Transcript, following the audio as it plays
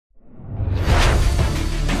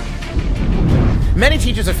Many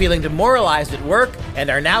teachers are feeling demoralized at work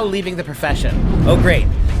and are now leaving the profession. Oh great,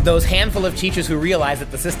 those handful of teachers who realize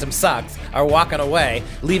that the system sucks are walking away,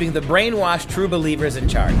 leaving the brainwashed true believers in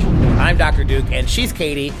charge. I'm Dr. Duke, and she's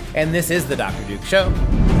Katie, and this is The Dr. Duke Show.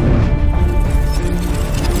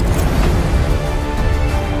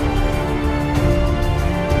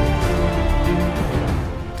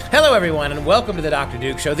 Hello everyone, and welcome to The Dr.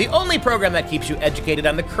 Duke Show, the only program that keeps you educated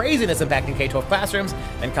on the craziness impacting K-12 classrooms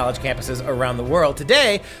and college campuses around the world.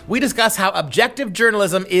 Today, we discuss how objective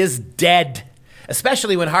journalism is dead,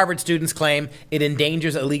 especially when Harvard students claim it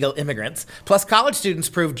endangers illegal immigrants. Plus, college students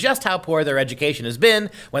prove just how poor their education has been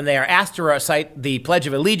when they are asked to recite the Pledge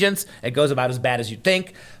of Allegiance. It goes about as bad as you'd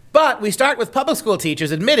think. But we start with public school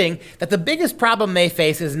teachers admitting that the biggest problem they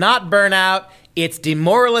face is not burnout, it's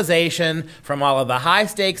demoralization from all of the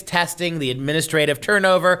high-stakes testing, the administrative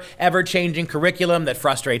turnover, ever-changing curriculum that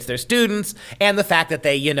frustrates their students, and the fact that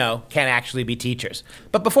they, can't actually be teachers.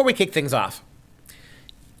 But before we kick things off,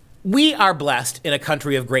 we are blessed in a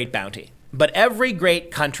country of great bounty. But every great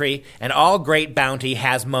country and all great bounty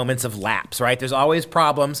has moments of lapse, right? There's always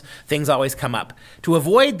problems. Things always come up. To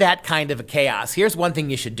avoid that kind of a chaos, here's one thing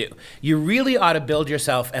you should do. You really ought to build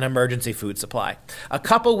yourself an emergency food supply. A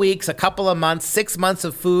couple weeks, a couple of months, 6 months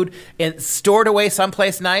of food stored away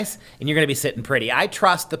someplace nice, and you're going to be sitting pretty. I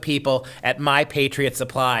trust the people at My Patriot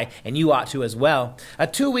Supply, and you ought to as well. A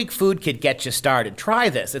 2-week food kit gets you started. Try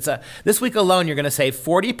this. This week alone, you're going to save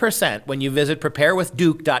 40% when you visit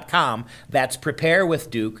preparewithduke.com. That's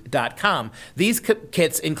preparewithduke.com. These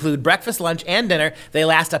kits include breakfast, lunch, and dinner. They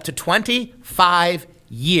last up to 25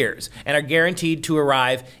 years and are guaranteed to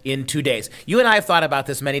arrive in 2 days. You and I have thought about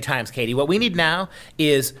this many times, Katie. What we need now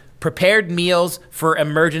is prepared meals for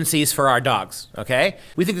emergencies for our dogs, okay?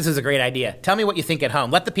 We think this is a great idea. Tell me what you think at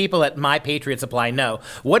home. Let the people at My Patriot Supply know.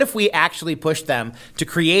 What if we actually push them to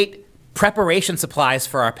create preparation supplies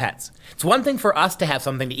for our pets? It's one thing for us to have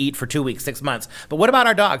something to eat for 2 weeks, 6 months, but what about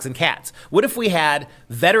our dogs and cats? What if we had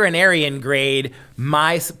veterinarian grade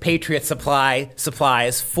My Patriot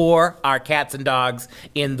supplies for our cats and dogs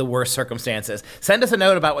in the worst circumstances? Send us a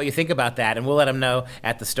note about what you think about that, and we'll let them know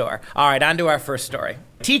at the store. All right, on to our first story.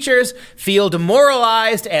 Teachers feel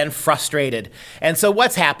demoralized and frustrated. And so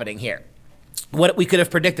what's happening here? What we could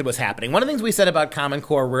have predicted was happening. One of the things we said about Common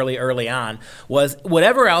Core really early on was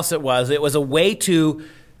whatever else it was a way to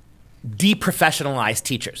deprofessionalize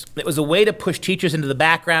teachers. It was a way to push teachers into the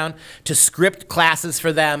background, to script classes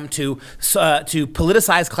for them, to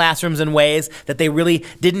politicize classrooms in ways that they really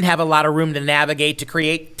didn't have a lot of room to navigate, to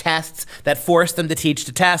create tests that forced them to teach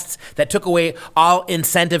to tests, that took away all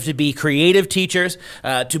incentive to be creative teachers,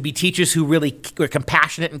 to be teachers who really were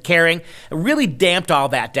compassionate and caring. It really damped all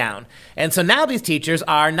that down. And so now these teachers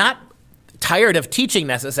are not tired of teaching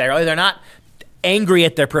necessarily. They're not angry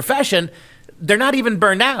at their profession. They're not even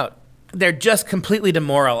burned out. They're just completely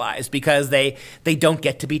demoralized because they don't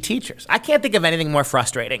get to be teachers. I can't think of anything more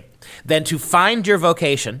frustrating than to find your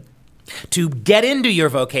vocation, to get into your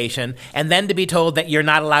vocation, and then to be told that you're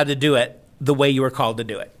not allowed to do it the way you were called to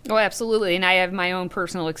do it. Oh, absolutely. And I have my own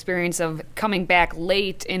personal experience of coming back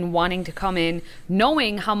late and wanting to come in,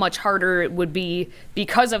 knowing how much harder it would be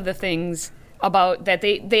because of the things about that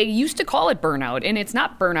they used to call it burnout, and it's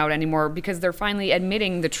not burnout anymore because they're finally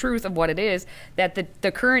admitting the truth of what it is, that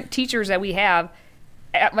the current teachers that we have,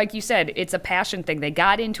 like you said, it's a passion thing. They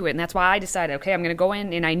got into it, and that's why I decided, okay, I'm going to go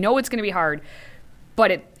in, and I know it's going to be hard,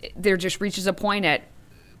 but there just reaches a point at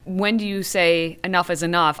when do you say enough is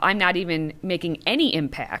enough? I'm not even making any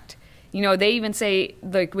impact. They even say,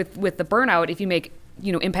 like with the burnout, if you make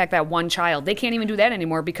impact that one child. They can't even do that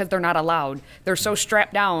anymore because they're not allowed. They're so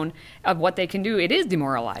strapped down of what they can do. It is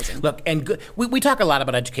demoralizing. Look, and we talk a lot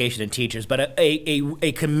about education and teachers, but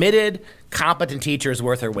a committed, competent teacher is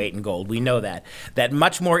worth her weight in gold. We know that. That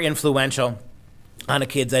much more influential on a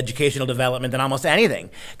kid's educational development than almost anything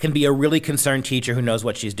can be a really concerned teacher who knows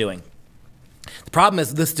what she's doing. The problem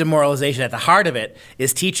is this demoralization. At the heart of it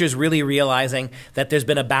is teachers really realizing that there's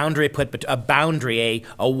been a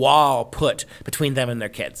wall put between them and their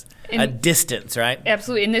kids, a distance, right?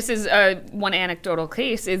 Absolutely. And this is one anecdotal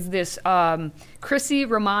case is this Chrissy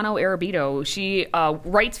Romano Arabito. She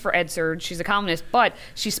writes for EdSurge. She's a columnist, but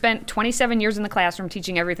she spent 27 years in the classroom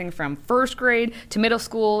teaching everything from first grade to middle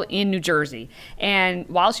school in New Jersey. And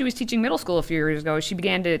while she was teaching middle school a few years ago, she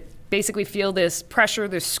began to basically feel this pressure,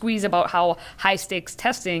 this squeeze about how high stakes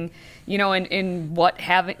testing, and what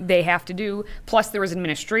they have to do. Plus there was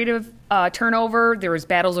administrative turnover. There was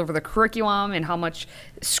battles over the curriculum and how much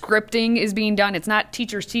scripting is being done. It's not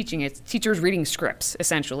teachers teaching, it's teachers reading scripts,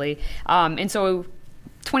 essentially. And so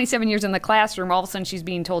 27 years in the classroom, all of a sudden she's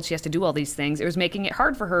being told she has to do all these things. It was making it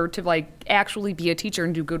hard for her to like actually be a teacher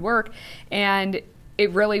and do good work. And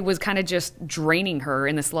it really was kind of just draining her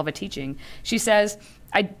in this love of teaching. She says,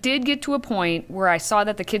 I did get to a point where I saw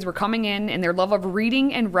that the kids were coming in and their love of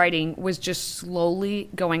reading and writing was just slowly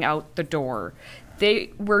going out the door.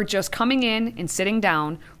 They were just coming in and sitting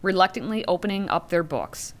down, reluctantly opening up their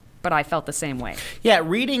books. But I felt the same way. Yeah,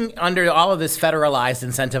 reading under all of this federalized,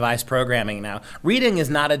 incentivized programming now, reading is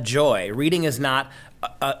not a joy. Reading is not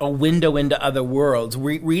a window into other worlds.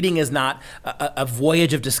 Reading is not a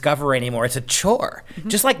voyage of discovery anymore. It's a chore. Mm-hmm.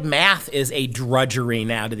 Just like math is a drudgery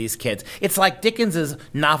now to these kids. It's like Dickens's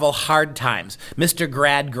novel Hard Times, Mr.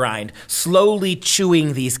 Gradgrind, slowly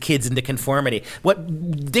chewing these kids into conformity.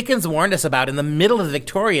 What Dickens warned us about in the middle of the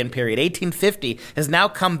Victorian period, 1850, has now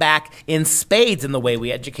come back in spades in the way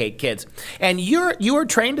we educate kids. And you were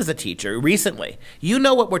trained as a teacher recently. You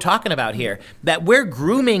know what we're talking about here, that we're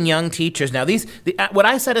grooming young teachers. Now, what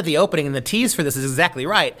I said at the opening and the tease for this is exactly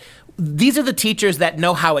right. These are the teachers that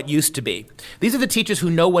know how it used to be. These are the teachers who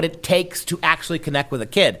know what it takes to actually connect with a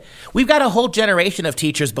kid. We've got a whole generation of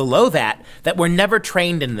teachers below that were never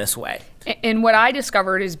trained in this way. And what I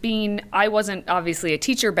discovered is I wasn't obviously a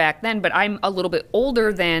teacher back then, but I'm a little bit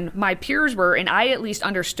older than my peers were, and I at least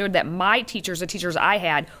understood that my teachers, the teachers I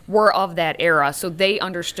had, were of that era, so they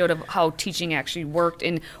understood of how teaching actually worked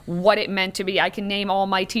and what it meant to be. I can name all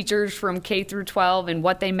my teachers from K through 12 and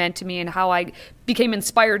what they meant to me and how I became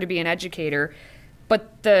inspired to be an educator.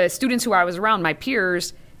 But the students who I was around, my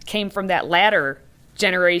peers, came from that latter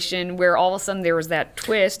generation where all of a sudden there was that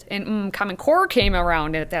twist and Common Core came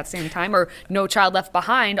around at that same time, or No Child Left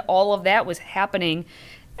Behind. All of that was happening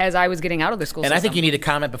as I was getting out of the school system. And I think you need to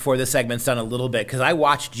comment before this segment's done a little bit, because I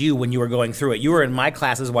watched you when you were going through it. You were in my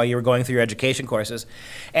classes while you were going through your education courses.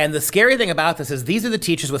 And the scary thing about this is these are the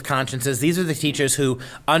teachers with consciences. These are the teachers who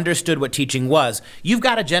understood what teaching was. You've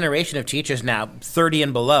got a generation of teachers now, 30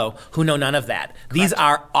 and below, who know none of that. Correct. These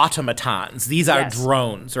are automatons. These are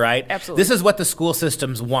drones, right? Absolutely. This is what the school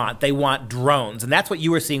systems want. They want drones. And that's what you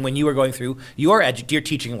were seeing when you were going through your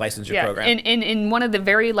teaching licensure program. And in one of the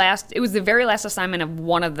very last, it was the very last assignment of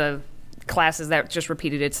one of the classes that just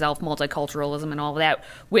repeated itself, multiculturalism and all of that.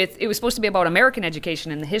 It was supposed to be about American education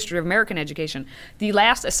and the history of American education. The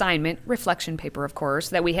last assignment, reflection paper, of course,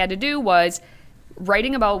 that we had to do was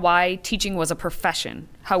writing about why teaching was a profession,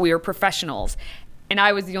 how we are professionals. And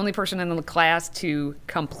I was the only person in the class to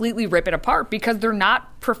completely rip it apart, because they're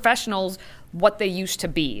not professionals what they used to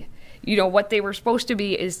be. You know, what they were supposed to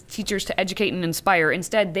be is teachers to educate and inspire.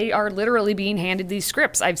 Instead, they are literally being handed these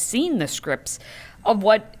scripts. I've seen the scripts of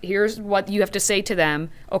here's what you have to say to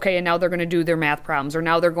them. Okay, and now they're going to do their math problems, or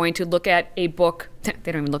now they're going to look at a book.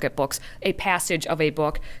 They don't even look at books, a passage of a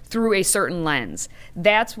book through a certain lens.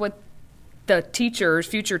 That's what the teachers,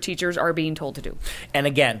 future teachers, are being told to do. And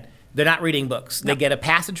again, they're not reading books. No. They get a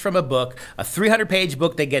passage from a book, a 300-page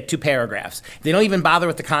book, they get 2 paragraphs. They don't even bother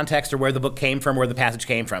with the context or where the book came from, where the passage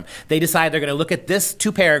came from. They decide they're going to look at this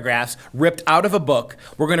 2 paragraphs ripped out of a book.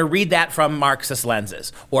 We're going to read that from Marxist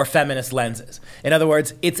lenses or feminist lenses. In other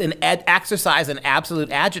words, it's an exercise in absolute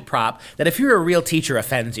agitprop that if you're a real teacher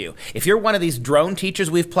offends you. If you're one of these drone teachers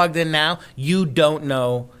we've plugged in now, you don't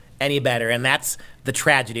know any better. And that's the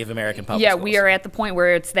tragedy of American public schools. Yeah, we are at the point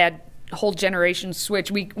where it's that whole generation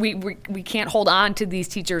switch. We can't hold on to these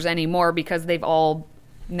teachers anymore, because they've all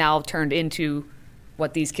now turned into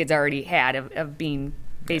what these kids already had of being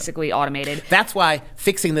basically automated. That's why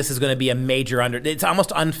fixing this is going to be a major it's almost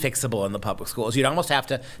unfixable in the public schools. You'd almost have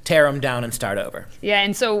to tear them down and start over. Yeah,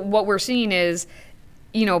 and so what we're seeing is,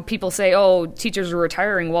 you know, people say, oh, teachers are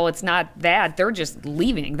retiring. Well, it's not that. They're just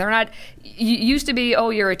leaving. They're not. You used to be, oh,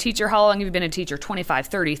 you're a teacher. How long have you been a teacher? 25,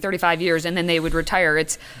 30, 35 years. And then they would retire.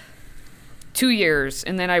 It's 2 years,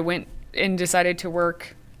 and then I went and decided to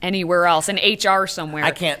work anywhere else, in HR somewhere.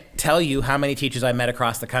 I can't tell you how many teachers I met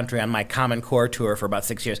across the country on my Common Core tour for about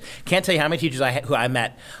 6 years. Can't tell you how many teachers who I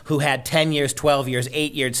met who had 10 years, 12 years,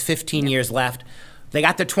 8 years, 15 years left. They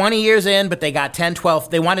got their 20 years in, but they got 10,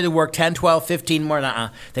 12. They wanted to work 10, 12, 15 more.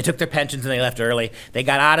 They took their pensions and they left early. They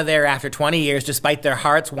got out of there after 20 years, despite their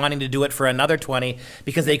hearts wanting to do it for another 20,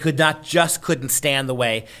 because they couldn't stand the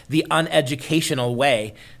way, the uneducational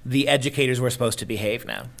way the educators were supposed to behave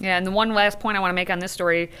now. Yeah, and the one last point I want to make on this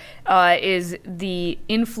story is the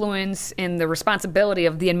influence and the responsibility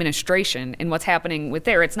of the administration and what's happening with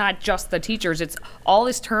there. It's not just the teachers. It's all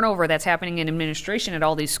this turnover that's happening in administration at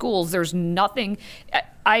all these schools. There's nothing.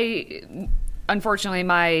 Unfortunately,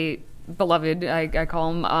 my beloved, I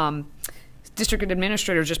call him, district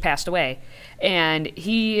administrator just passed away, and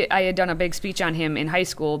I had done a big speech on him in high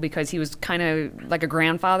school because he was kind of like a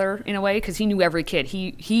grandfather in a way, because he knew every kid.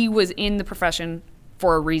 He was in the profession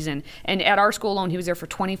for a reason, and at our school alone, he was there for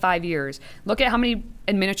 25 years. Look at how many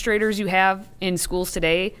administrators you have in schools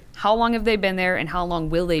today. How long have they been there, and how long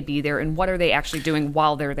will they be there, and what are they actually doing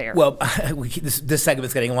while they're there? Well, this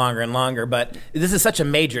segment's getting longer and longer, but this is such a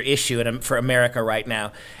major issue for America right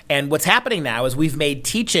now. And what's happening now is we've made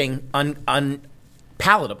teaching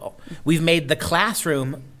unpalatable. We've made the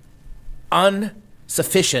classroom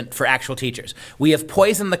insufficient for actual teachers. We have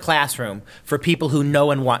poisoned the classroom for people who know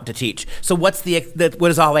and want to teach. So what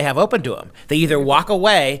is all they have open to them? They either walk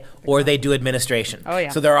away or they do administration. Oh, yeah.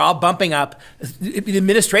 So they're all bumping up. The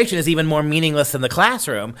administration is even more meaningless than the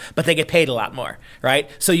classroom, but they get paid a lot more, right?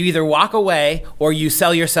 So you either walk away or you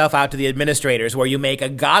sell yourself out to the administrators, where you make a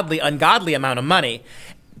ungodly amount of money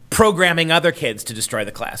programming other kids to destroy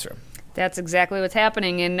the classroom. That's exactly what's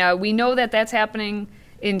happening, and we know that that's happening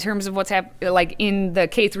in terms of what's like in the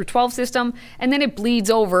K through 12 system, and then it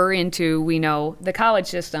bleeds over into, we know, the college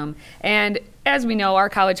system. And as we know, our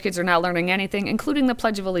college kids are not learning anything, including the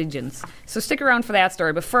Pledge of Allegiance. So stick around for that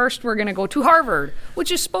story. But first, we're going to go to Harvard,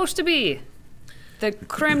 which is supposed to be the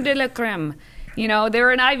creme de la creme. You know,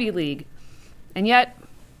 they're an Ivy League. And yet,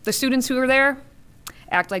 the students who are there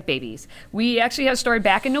act like babies. We actually had a story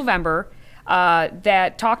back in November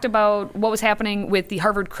that talked about what was happening with the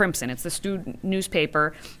Harvard Crimson. It's the student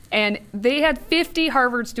newspaper. And they had 50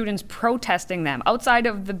 Harvard students protesting them outside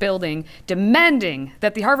of the building, demanding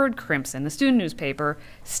that the Harvard Crimson, the student newspaper,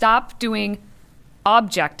 stop doing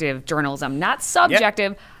objective journalism, not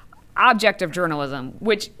subjective, objective journalism,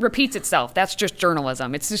 which repeats itself. That's just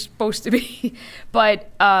journalism. It's just supposed to be.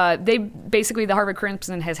 But the Harvard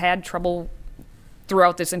Crimson has had trouble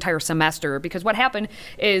throughout this entire semester, because what happened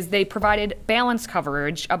is they provided balanced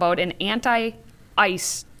coverage about an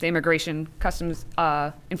anti-ICE, the Immigration Customs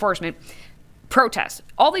Enforcement, protest.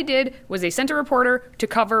 All they did was they sent a reporter to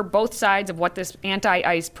cover both sides of what this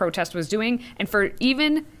anti-ICE protest was doing, and for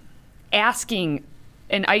even asking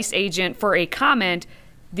an ICE agent for a comment,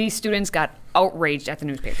 these students got outraged at the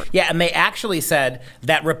newspaper. Yeah, and they actually said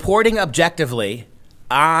that reporting objectively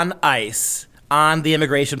on ICE, on the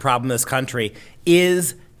immigration problem in this country,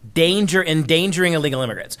 is endangering illegal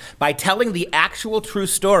immigrants. By telling the actual true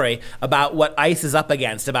story about what ICE is up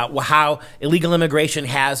against, about how illegal immigration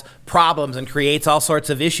has problems and creates all sorts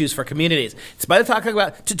of issues for communities. It's by talking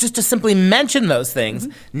about, just to simply mention those things,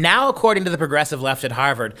 now according to the progressive left at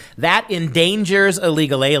Harvard, that endangers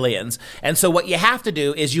illegal aliens. And so what you have to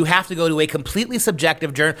do is you have to go to a completely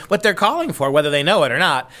subjective what they're calling for, whether they know it or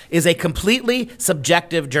not, is a completely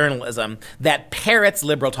subjective journalism that parrots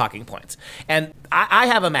liberal talking points. And I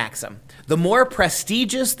have a maxim. The more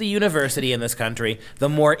prestigious the university in this country, the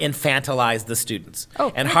more infantilized the students.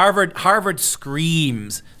 Oh, and Harvard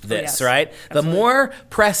screams this, right? Absolutely. The more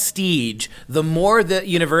prestige, the more the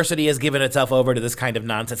university has given itself over to this kind of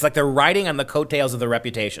nonsense. Like they're riding on the coattails of the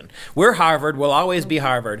reputation. We're Harvard, we'll always be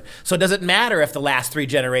Harvard. So it doesn't matter if the last 3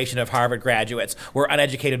 generations of Harvard graduates were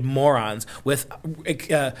uneducated morons with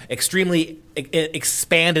extremely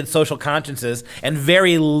expanded social consciences and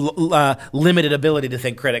very limited ability to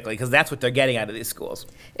think critically, because that's what they're getting out of these schools.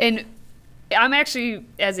 And I'm actually,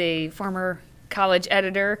 as a former college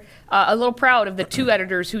editor, a little proud of the 2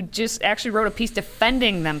 editors who just actually wrote a piece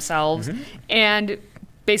defending themselves and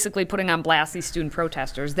basically putting on blast these student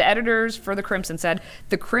protesters. The editors for the Crimson said,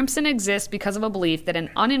 "The Crimson exists because of a belief that an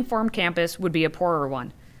uninformed campus would be a poorer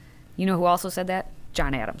one." You know who also said that?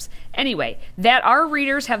 John Adams. Anyway, that our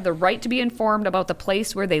readers have the right to be informed about the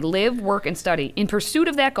place where they live, work, and study. In pursuit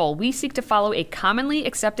of that goal, we seek to follow a commonly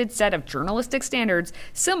accepted set of journalistic standards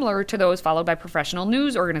similar to those followed by professional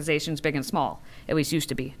news organizations, big and small. At least used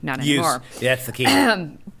to be, not anymore. That's the key.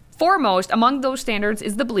 Foremost among those standards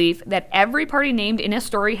is the belief that every party named in a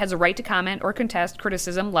story has a right to comment or contest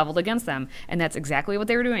criticism leveled against them. And that's exactly what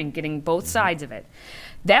they were doing, getting both sides of it.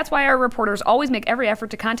 That's why our reporters always make every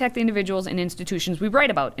effort to contact the individuals and institutions we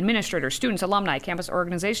write about: administrators, students, alumni, campus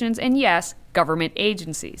organizations, and yes, government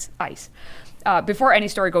agencies, ICE. Before any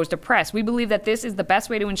story goes to press, we believe that this is the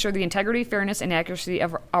best way to ensure the integrity, fairness, and accuracy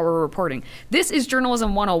of our reporting. This is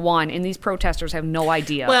journalism 101, and these protesters have no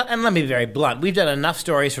idea. Well, and let me be very blunt. We've done enough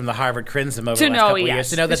stories from the Harvard Crimson over the last couple of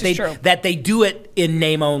years to know that they do it in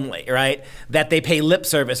name only, right? That they pay lip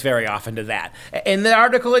service very often to that. In the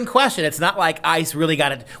article in question, it's not like ICE really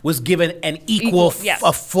was given an equal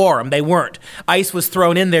forum. They weren't. ICE was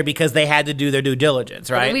thrown in there because they had to do their due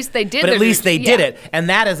diligence, right? But at least they did. But at least they did it, and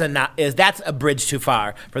that's a a bridge too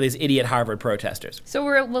far for these idiot Harvard protesters. So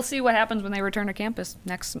we'll see what happens when they return to campus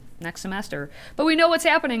next semester. But we know what's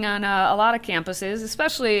happening on a lot of campuses,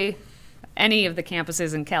 especially any of the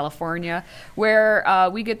campuses in California, where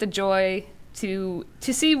we get the joy to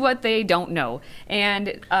see what they don't know.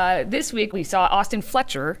 And this week we saw Austin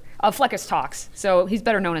Fletcher of Fleckus Talks. So he's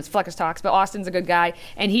better known as Fleckus Talks, but Austin's a good guy.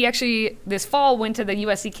 And he actually, this fall, went to the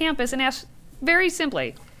USC campus and asked very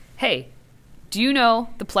simply, hey, do you know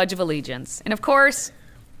the Pledge of Allegiance? And of course,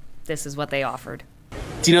 this is what they offered.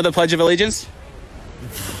 Do you know the Pledge of Allegiance?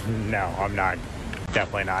 No, I'm not.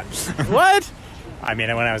 Definitely not. What? I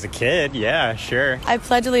mean, when I was a kid, yeah, sure. I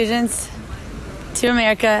pledge allegiance to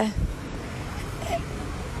America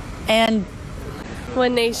and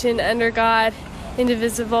one nation under God,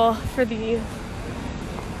 indivisible,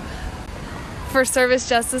 for service,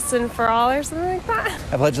 justice, and for all, or something like that.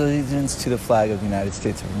 I pledge allegiance to the flag of the United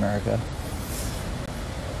States of America.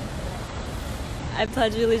 I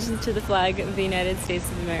pledge allegiance to the flag of the United States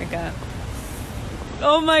of America.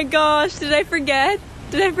 Oh my gosh, did I forget?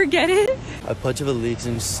 Did I forget it? I pledge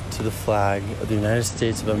allegiance to the flag of the United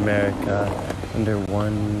States of America under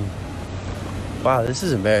one... Wow, this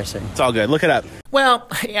is embarrassing. It's all good. Look it up. Well,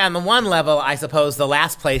 yeah, on the one level, I suppose the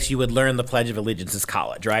last place you would learn the Pledge of Allegiance is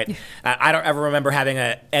college, right? I don't ever remember having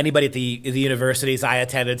anybody at the universities I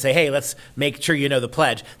attended say, hey, let's make sure you know the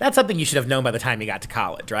pledge. That's something you should have known by the time you got to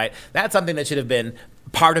college, right? That's something that should have been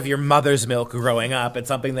part of your mother's milk growing up. It's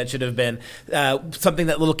something that should have been something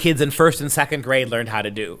that little kids in first and second grade learned how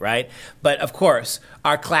to do, right? But of course,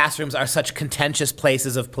 our classrooms are such contentious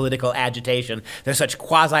places of political agitation. They're such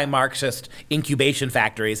quasi-Marxist incubation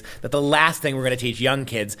factories that the last thing we're going to teach young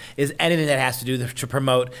kids is anything that has to do to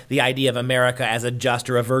promote the idea of America as a just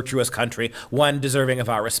or a virtuous country, one deserving of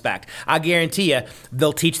our respect. I guarantee you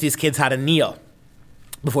they'll teach these kids how to kneel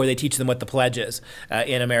before they teach them what the pledge is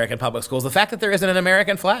in American public schools. The fact that there isn't an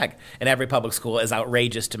American flag in every public school is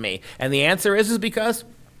outrageous to me. And the answer is because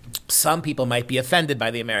some people might be offended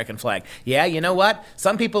by the American flag. Yeah, you know what?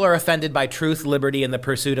 Some people are offended by truth, liberty, and the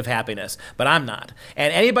pursuit of happiness, but I'm not.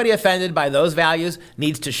 And anybody offended by those values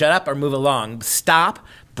needs to shut up or move along. Stop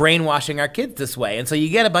brainwashing our kids this way. And so you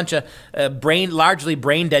get a bunch of largely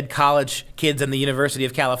brain-dead college kids in the University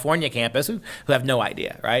of California campus who have no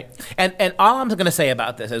idea, right? And all I'm going to say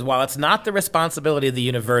about this is while it's not the responsibility of the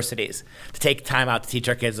universities to take time out to teach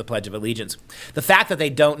our kids the Pledge of Allegiance, the fact that they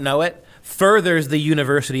don't know it furthers the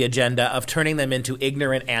university agenda of turning them into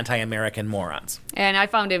ignorant anti-American morons. And I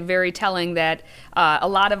found it very telling that a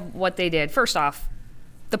lot of what they did, first off,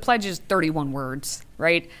 the pledge is 31 words,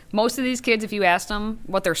 right? Most of these kids, if you asked them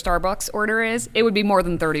what their Starbucks order is, it would be more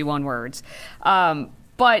than 31 words.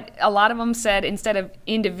 But a lot of them said instead of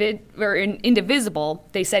indivisible,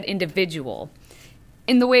 they said individual.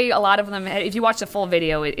 In the way a lot of them, if you watch the full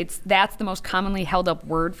video, that's the most commonly held up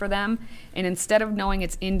word for them. And instead of knowing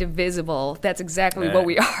it's indivisible, that's exactly what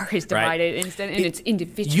we are, is divided. Right. Instead, and it's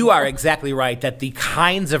individual. You are exactly right that the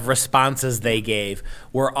kinds of responses they gave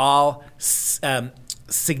were all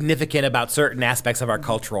significant about certain aspects of our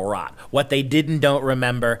cultural rot. What they did and don't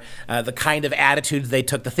remember, the kind of attitudes they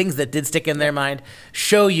took, the things that did stick in their mind,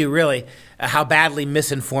 show you really how badly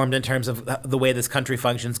misinformed in terms of the way this country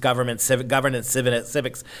functions, government, civic governance,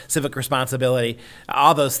 civic responsibility,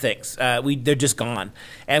 all those things. They're just gone.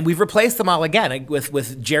 And we've replaced them all again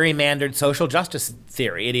with gerrymandered social justice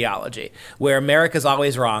theory ideology, where America's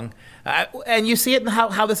always wrong. And you see it in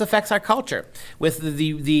how this affects our culture. With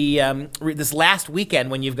this last weekend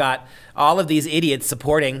when you've got all of these idiots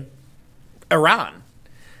supporting Iran.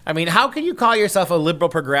 I mean, how can you call yourself a liberal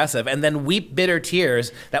progressive and then weep bitter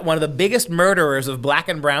tears that one of the biggest murderers of black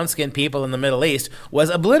and brown skinned people in the Middle East was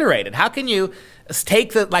obliterated? How can you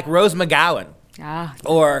take like Rose McGowan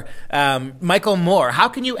or Michael Moore? How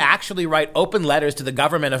can you actually write open letters to the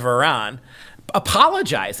government of Iran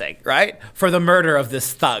apologizing, right, for the murder of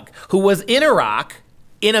this thug who was in Iraq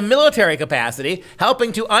in a military capacity,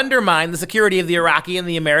 helping to undermine the security of the Iraqi and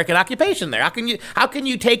the American occupation there? How can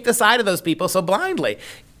you take the side of those people so blindly?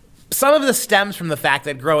 Some of this stems from the fact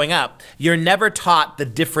that growing up, you're never taught the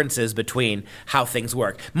differences between how things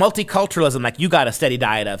work. Multiculturalism, like you got a steady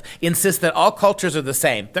diet of, insists that all cultures are the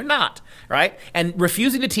same. They're not, right? And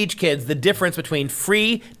refusing to teach kids the difference between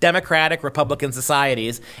free, democratic, Republican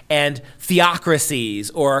societies and theocracies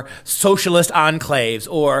or socialist enclaves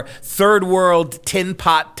or third world tin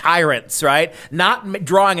pot tyrants, right? Not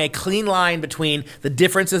drawing a clean line between the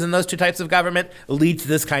differences in those two types of government leads to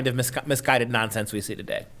this kind of misguided nonsense we see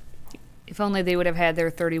today. If only they would have had their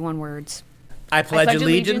 31 words. I pledge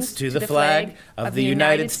allegiance to the flag of the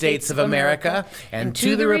United States of America and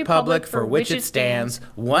to the republic for which it stands,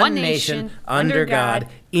 one nation, under God,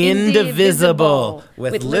 indivisible,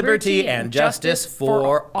 with liberty and justice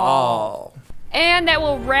for all. And that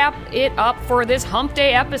will wrap it up for this Hump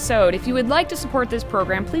Day episode. If you would like to support this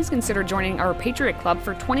program, please consider joining our Patriot Club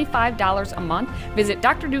for $25 a month. Visit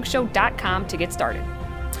drdukeshow.com to get started.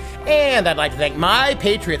 And I'd like to thank My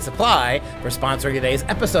Patriot Supply for sponsoring today's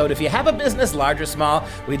episode. If you have a business, large or small,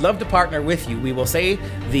 we'd love to partner with you. We will say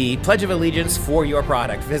the Pledge of Allegiance for your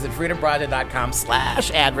product. Visit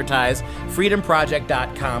freedomproject.com/advertise,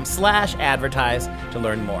 freedomproject.com/advertise to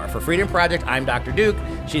learn more. For Freedom Project, I'm Dr. Duke.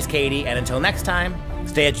 She's Katie. And until next time,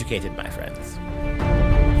 stay educated, my friends.